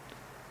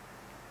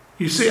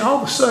 You see, all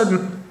of a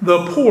sudden,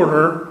 the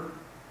porter,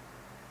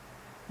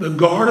 the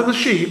guard of the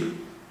sheep,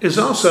 is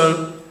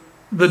also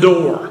the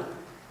door.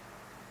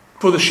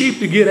 For the sheep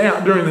to get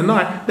out during the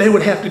night, they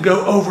would have to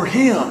go over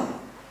him.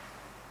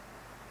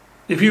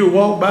 If you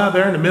walk by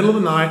there in the middle of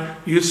the night,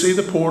 you'd see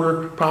the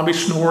porter probably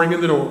snoring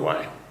in the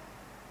doorway.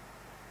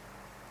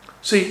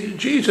 See,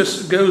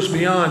 Jesus goes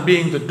beyond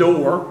being the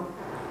door.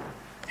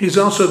 He's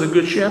also the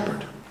good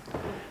shepherd.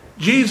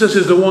 Jesus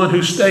is the one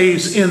who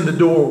stays in the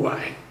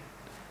doorway.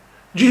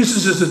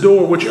 Jesus is the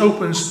door which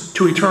opens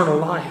to eternal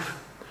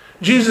life.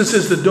 Jesus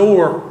is the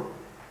door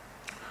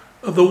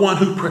of the one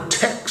who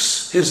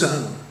protects his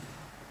own.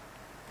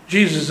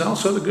 Jesus is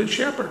also the good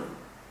shepherd.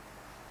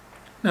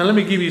 Now let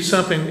me give you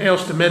something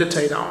else to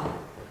meditate on.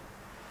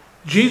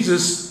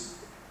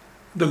 Jesus,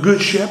 the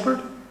good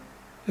shepherd,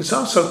 is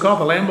also called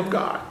the Lamb of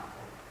God.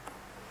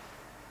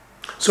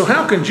 So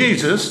how can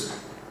Jesus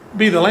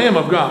be the Lamb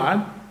of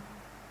God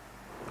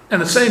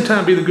and at the same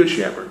time be the good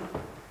shepherd?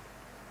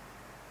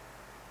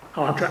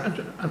 Oh, I'm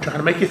trying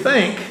to make you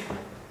think.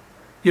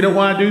 You know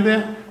why I do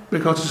that?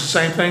 Because it's the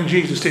same thing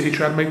Jesus did. He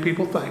tried to make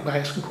people think by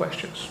asking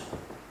questions.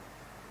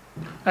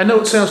 I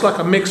know it sounds like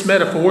a mixed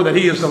metaphor that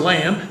he is the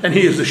lamb and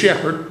he is the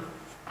shepherd.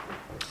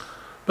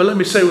 But let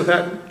me say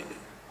without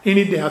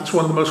any doubt, it's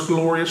one of the most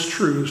glorious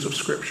truths of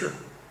Scripture.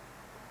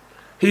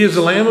 He is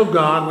the Lamb of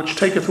God which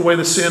taketh away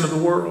the sin of the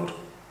world.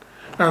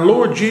 Our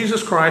Lord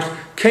Jesus Christ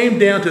came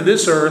down to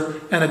this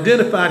earth and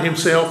identified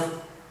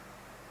himself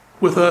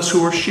with us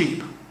who are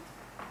sheep.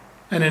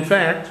 And in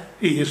fact,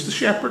 he is the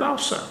shepherd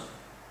also.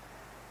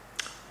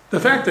 The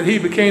fact that he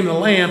became the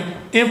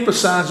lamb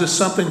emphasizes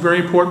something very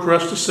important for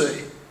us to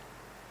see.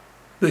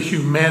 The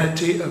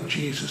humanity of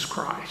Jesus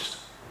Christ.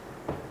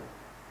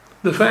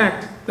 The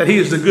fact that he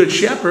is the good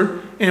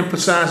shepherd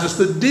emphasizes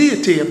the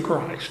deity of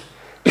Christ.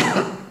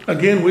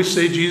 Again, we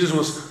see Jesus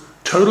was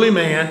totally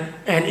man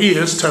and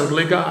is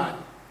totally God.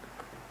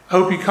 I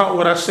hope you caught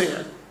what I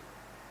said.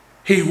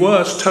 He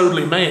was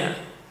totally man.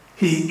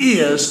 He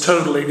is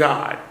totally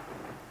God.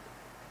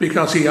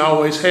 Because he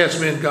always has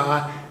been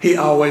God. He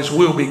always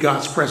will be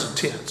God's present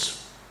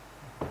tense.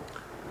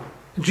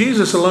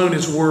 Jesus alone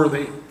is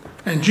worthy.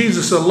 And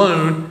Jesus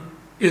alone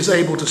is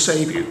able to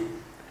save you.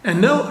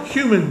 And no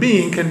human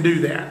being can do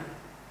that.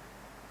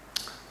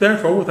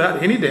 Therefore,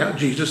 without any doubt,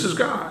 Jesus is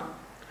God.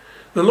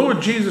 The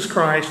Lord Jesus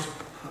Christ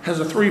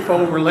has a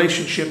threefold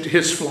relationship to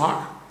his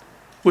flock,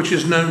 which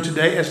is known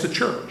today as the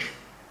church,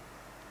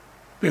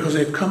 because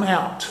they've come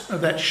out of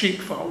that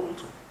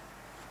sheepfold.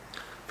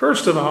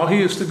 First of all,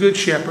 he is the good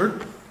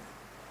shepherd,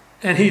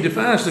 and he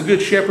defines the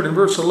good shepherd in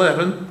verse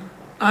 11.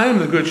 I am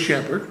the good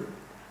shepherd.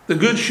 The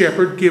good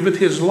shepherd giveth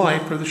his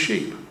life for the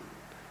sheep.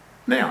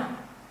 Now,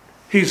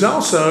 he's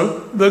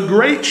also the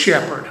great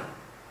shepherd.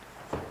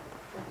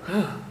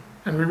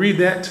 And we read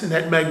that in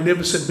that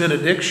magnificent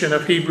benediction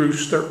of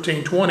Hebrews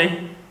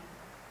 13:20.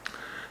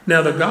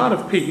 Now the God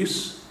of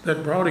peace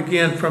that brought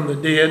again from the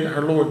dead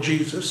our Lord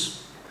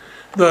Jesus,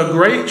 the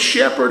great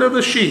shepherd of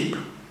the sheep,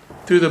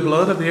 through the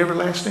blood of the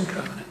everlasting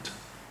covenant.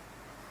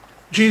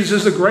 Jesus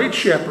is the great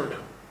shepherd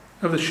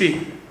of the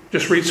sheep.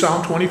 Just read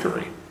Psalm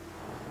 23.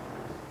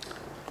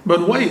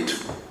 But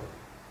wait,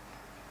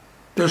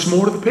 there's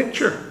more to the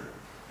picture.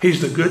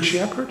 He's the good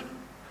shepherd.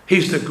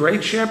 He's the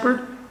great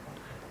shepherd.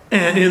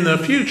 And in the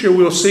future,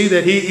 we'll see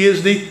that he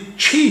is the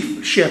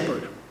chief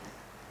shepherd.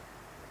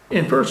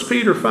 In 1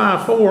 Peter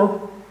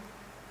 5:4,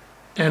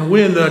 and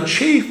when the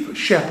chief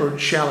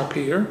shepherd shall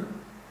appear,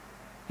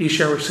 he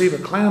shall receive a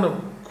crown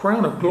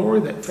of glory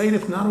that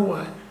fadeth not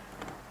away.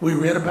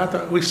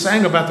 We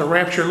sang about the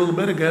rapture a little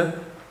bit ago.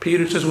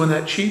 Peter says, when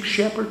that chief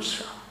shepherd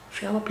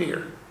shall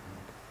appear,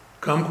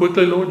 come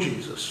quickly, Lord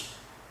Jesus.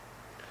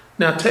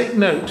 Now take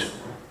note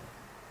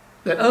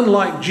that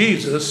unlike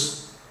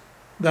Jesus,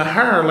 the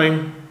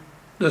hireling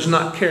does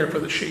not care for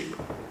the sheep.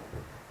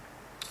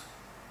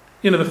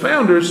 You know, the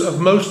founders of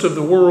most of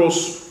the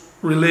world's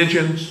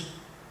religions,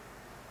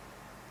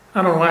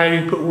 I don't know why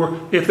you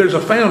put, if there's a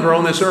founder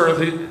on this earth,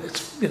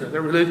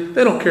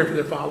 they don't care for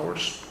their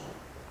followers.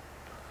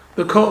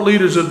 The cult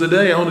leaders of the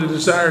day only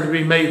desire to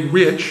be made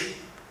rich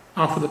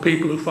off of the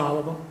people who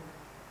follow them.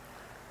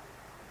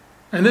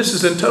 And this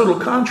is in total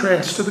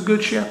contrast to the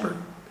Good Shepherd.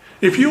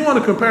 If you want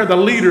to compare the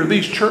leader of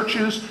these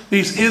churches,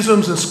 these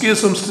isms and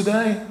schisms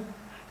today,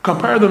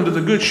 compare them to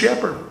the Good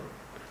Shepherd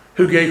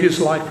who gave his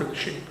life for the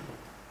sheep.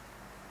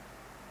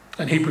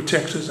 And he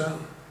protects his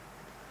own.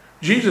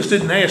 Jesus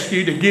didn't ask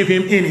you to give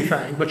him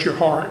anything but your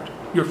heart.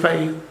 your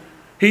faith.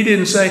 He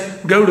didn't say,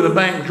 go to the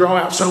bank and draw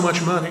out so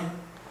much money.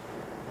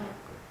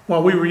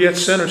 While we were yet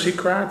sinners, he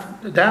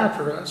died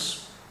for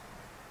us.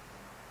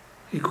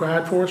 He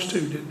cried for us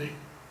too, didn't he?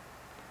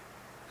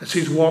 As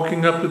he's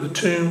walking up to the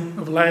tomb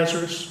of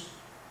Lazarus,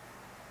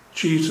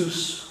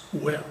 Jesus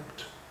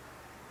wept.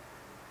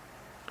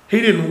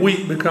 He didn't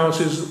weep because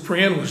his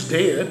friend was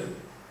dead.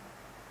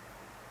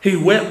 He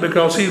wept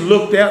because he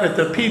looked out at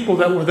the people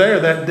that were there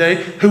that day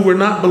who were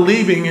not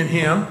believing in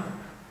him,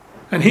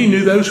 and he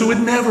knew those who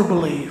would never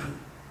believe.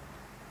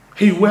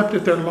 He wept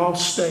at their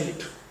lost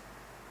state.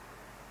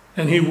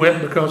 And he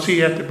wept because he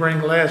had to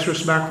bring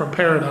Lazarus back from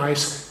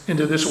paradise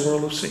into this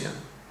world of sin.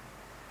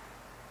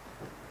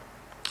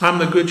 I'm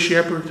the good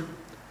shepherd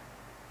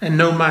and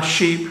know my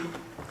sheep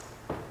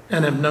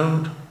and am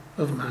known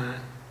of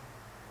mine.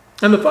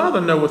 And the Father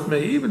knoweth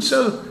me. Even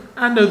so,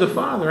 I know the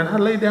Father, and I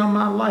lay down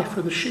my life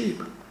for the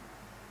sheep.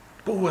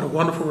 Boy, what a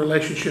wonderful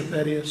relationship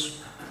that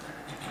is.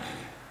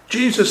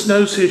 Jesus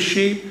knows his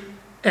sheep,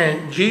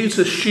 and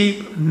Jesus'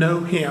 sheep know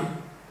him.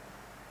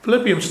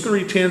 Philippians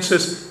 3:10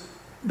 says,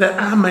 that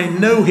I may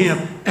know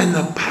him and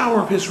the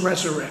power of his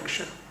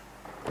resurrection.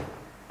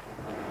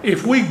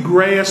 If we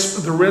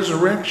grasp the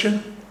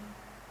resurrection,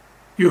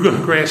 you're going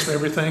to grasp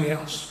everything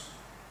else.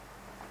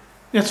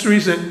 That's the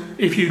reason,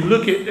 if you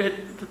look at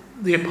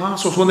the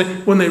apostles,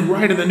 when they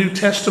write in the New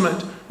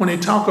Testament, when they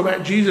talk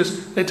about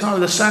Jesus, they talk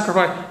about the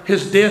sacrifice,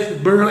 his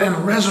death, burial,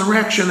 and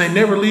resurrection. They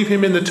never leave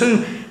him in the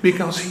tomb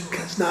because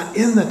he's not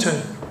in the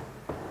tomb.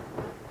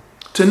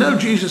 To know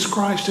Jesus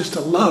Christ is to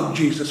love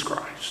Jesus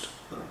Christ.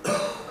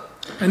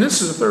 And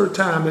this is the third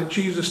time that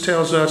Jesus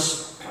tells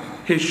us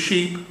his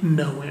sheep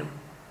know him.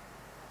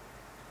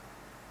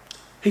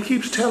 He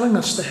keeps telling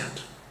us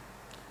that.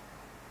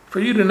 For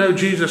you to know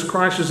Jesus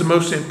Christ is the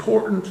most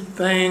important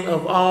thing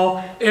of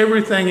all.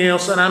 Everything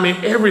else, and I mean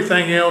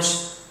everything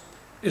else,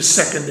 is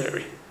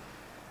secondary.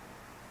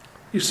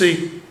 You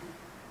see,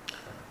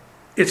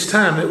 it's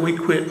time that we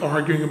quit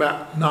arguing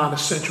about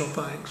non-essential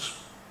things.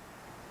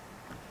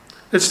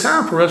 It's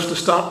time for us to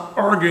stop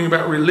arguing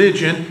about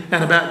religion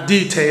and about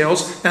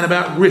details and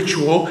about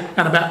ritual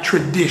and about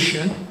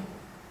tradition.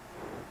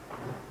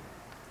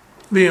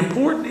 The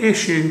important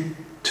issue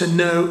to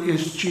know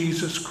is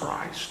Jesus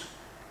Christ.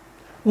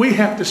 We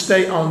have to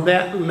stay on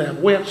that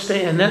level. We have to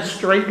stay in that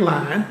straight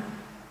line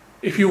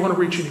if you want to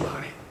reach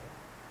anybody.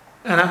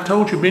 And I've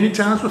told you many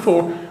times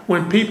before,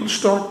 when people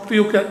start to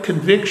feel that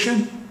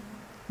conviction,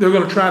 they're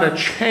going to try to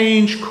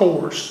change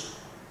course.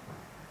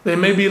 They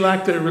may be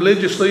like the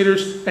religious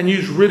leaders and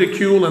use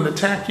ridicule and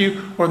attack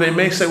you, or they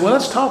may say, well,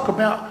 let's talk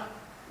about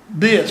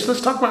this.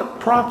 Let's talk about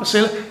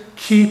prophecy.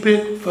 Keep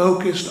it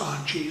focused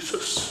on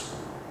Jesus.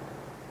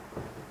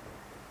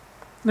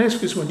 And ask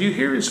this one, do you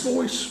hear his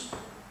voice?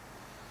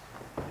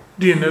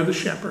 Do you know the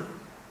shepherd?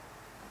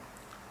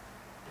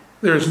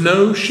 There is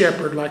no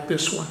shepherd like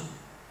this one.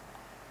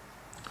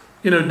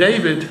 You know,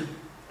 David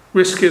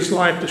risked his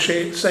life to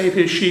save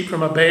his sheep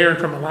from a bear and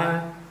from a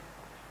lion.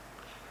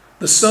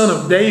 The son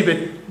of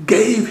David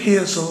gave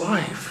his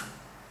life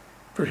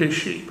for his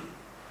sheep.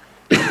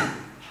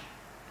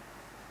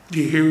 Do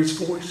you hear his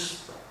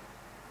voice?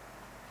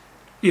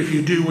 If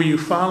you do, will you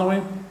follow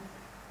him?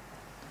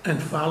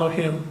 And follow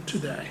him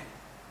today.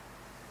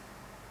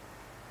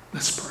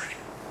 Let's pray.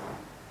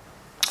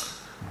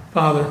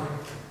 Father,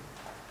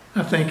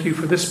 I thank you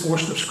for this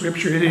portion of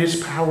Scripture. It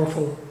is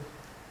powerful.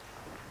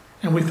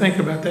 And we think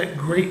about that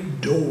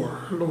great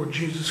door, Lord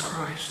Jesus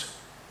Christ.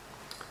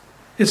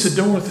 It's a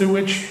door through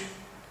which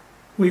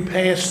we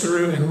pass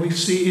through and we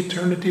see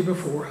eternity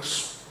before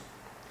us.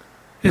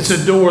 It's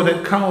a door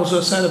that calls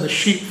us out of the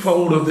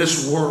sheepfold of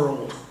this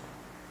world,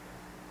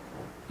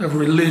 of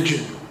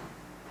religion,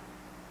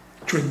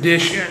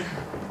 tradition,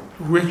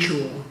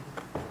 ritual,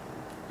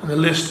 and the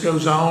list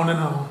goes on and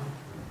on.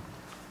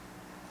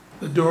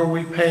 The door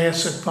we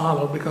pass and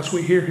follow because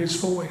we hear his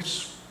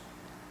voice,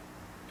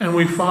 and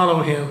we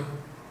follow him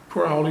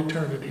for all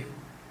eternity.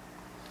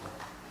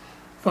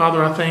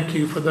 Father, I thank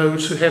you for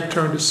those who have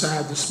turned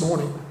aside this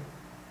morning.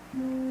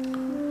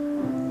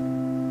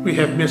 We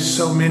have missed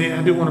so many.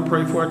 I do want to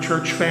pray for our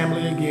church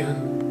family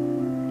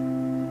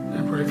again.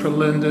 I pray for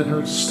Linda and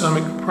her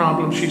stomach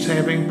problem she's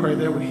having. Pray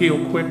that would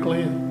heal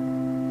quickly.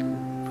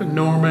 And for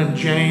Norma and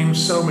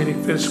James, so many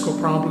physical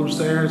problems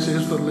there, as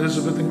is with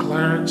Elizabeth and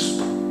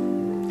Clarence.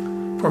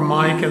 For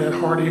Mike and that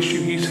heart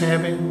issue he's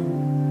having.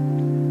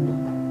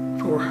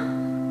 For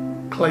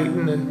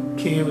Clayton and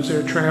Kim as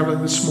they're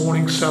traveling this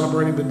morning,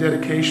 celebrating the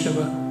dedication of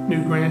a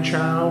new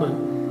grandchild.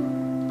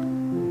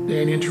 And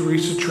Danny and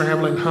Teresa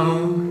traveling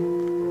home.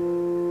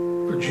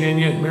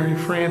 Virginia and Mary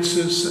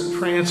Francis and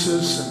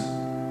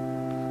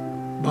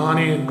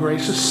Bonnie and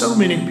Grace. There's so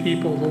many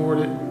people, Lord,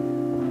 that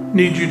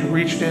need you to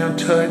reach down,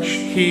 touch,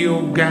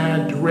 heal,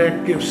 guide,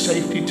 direct, give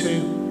safety to.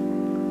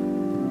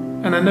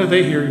 And I know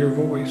they hear your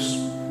voice.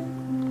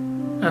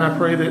 And I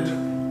pray that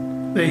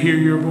they hear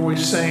your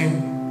voice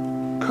saying,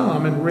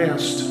 come and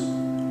rest.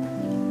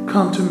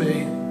 Come to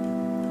me,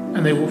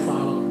 and they will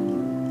follow.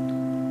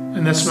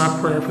 And that's my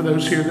prayer for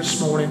those here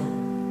this morning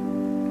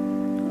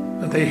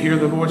that they hear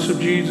the voice of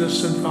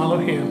Jesus and follow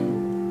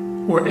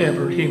him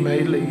wherever he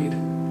may lead.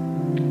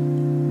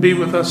 Be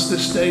with us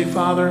this day,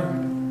 Father,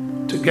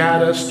 to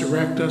guide us,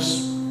 direct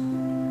us,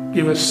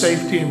 give us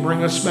safety, and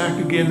bring us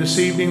back again this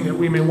evening that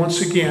we may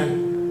once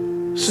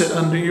again sit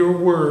under your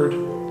word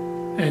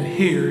and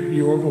hear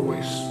your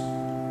voice.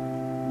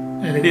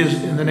 And it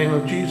is in the name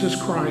of Jesus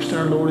Christ,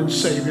 our Lord and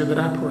Savior, that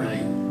I pray.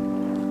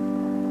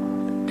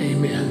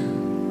 Amen.